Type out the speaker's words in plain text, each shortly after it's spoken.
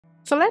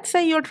So let's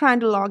say you're trying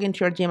to log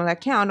into your Gmail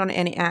account on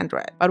any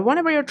Android, but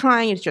whenever you're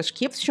trying, it just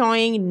keeps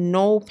showing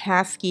no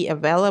passkey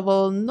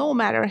available no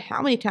matter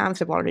how many times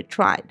you've already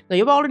tried. So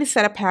you've already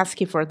set a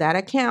passkey for that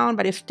account,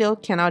 but you still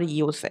cannot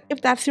use it.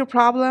 If that's your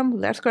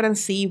problem, let's go ahead and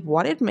see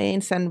what it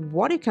means and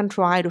what you can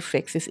try to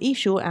fix this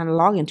issue and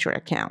log into your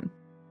account.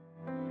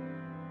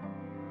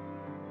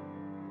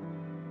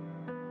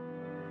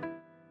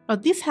 Now,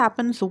 this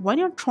happens when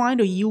you're trying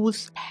to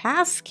use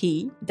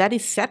passkey that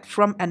is set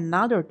from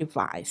another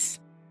device.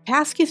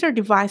 Passkeys are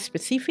device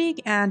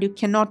specific and you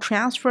cannot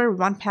transfer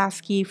one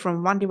passkey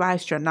from one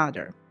device to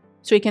another.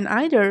 So you can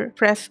either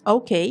press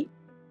OK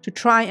to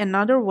try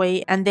another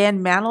way and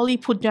then manually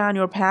put down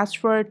your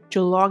password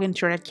to log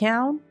into your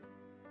account.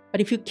 But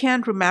if you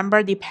can't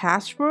remember the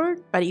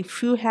password, but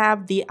if you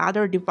have the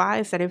other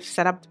device that you've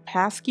set up the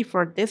passkey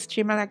for this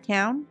Gmail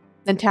account,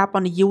 then tap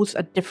on use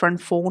a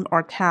different phone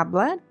or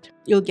tablet.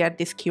 You'll get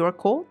this QR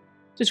code.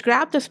 Just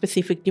grab the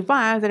specific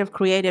device that have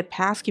created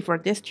passkey for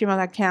this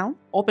Gmail account,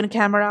 open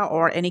camera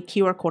or any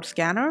QR code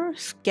scanner,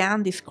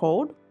 scan this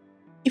code.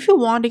 If you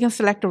want, you can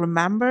select to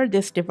remember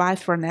this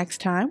device for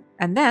next time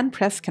and then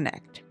press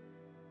connect.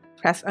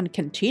 Press on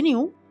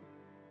continue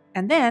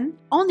and then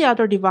on the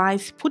other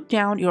device, put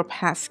down your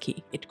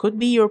passkey. It could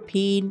be your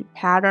PIN,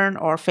 pattern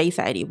or Face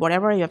ID,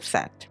 whatever you have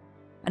set.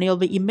 And you'll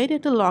be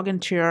immediately logged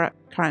into your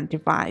current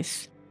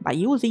device by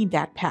using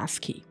that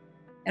passkey.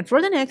 And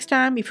for the next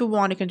time, if you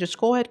want, you can just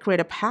go ahead and create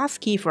a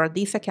passkey for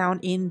this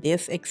account in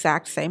this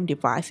exact same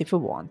device if you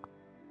want.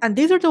 And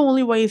these are the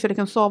only ways that you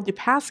can solve the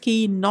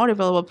passkey not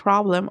available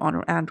problem on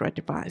your Android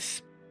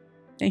device.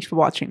 Thanks for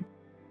watching.